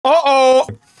Uh-oh.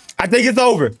 I think it's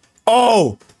over.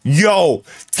 Oh, yo.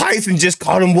 Tyson just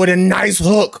caught him with a nice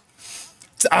hook.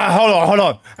 Hold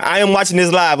on. I am watching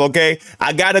this live, okay?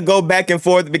 I gotta go back and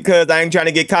forth because I ain't trying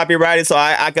to get copyrighted, so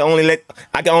I can only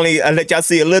let y'all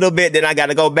see a little bit. Then I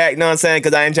gotta go back, you know what I'm saying?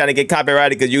 Because I ain't trying to get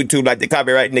copyrighted because YouTube like to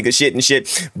copyright nigga shit and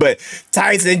shit. But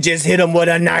Tyson just hit him with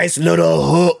a nice little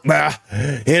hook, bruh.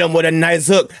 Hit him with a nice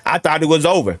hook. I thought it was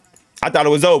over.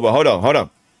 Hold on.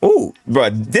 Ooh,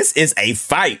 bro, this is a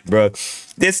fight, bro.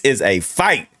 This is a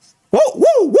fight.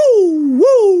 Woo.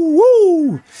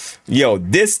 Yo,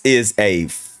 this is a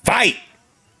fight.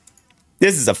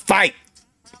 This is a fight.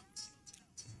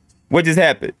 What just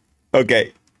happened?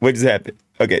 Okay, what just happened?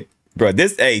 Okay, bro,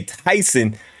 this a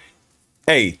Tyson.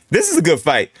 Hey, this is a good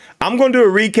fight. I'm gonna do a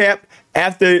recap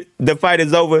after the fight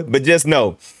is over, but just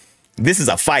know, this is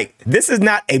a fight. This is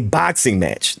not a boxing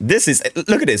match. This is,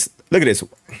 look at this. Look at this.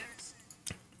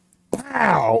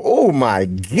 Wow, oh my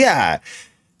God.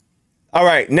 All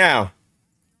right, now,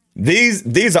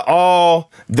 these are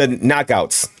all the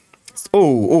knockouts.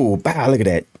 Ooh, wow, look at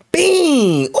that.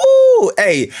 Bing! Ooh,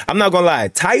 hey, I'm not gonna lie.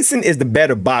 Tyson is the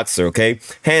better boxer, okay?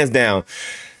 Hands down.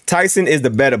 Tyson is the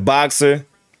better boxer.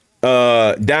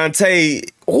 Deontay,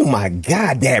 oh my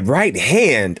God, that right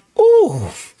hand. Ooh.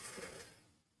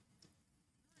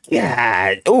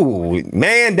 God, ooh,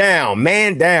 man down.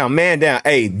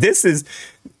 Hey, this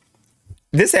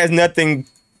has nothing.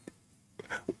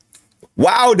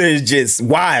 Wilder is just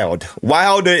wild.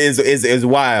 Wilder is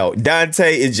wild.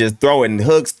 Deontay is just throwing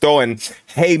hooks, throwing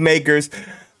haymakers.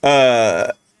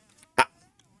 I'll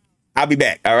be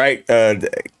back. All right.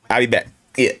 I'll be back.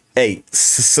 Yeah. Hey,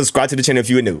 subscribe to the channel if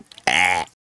you're new.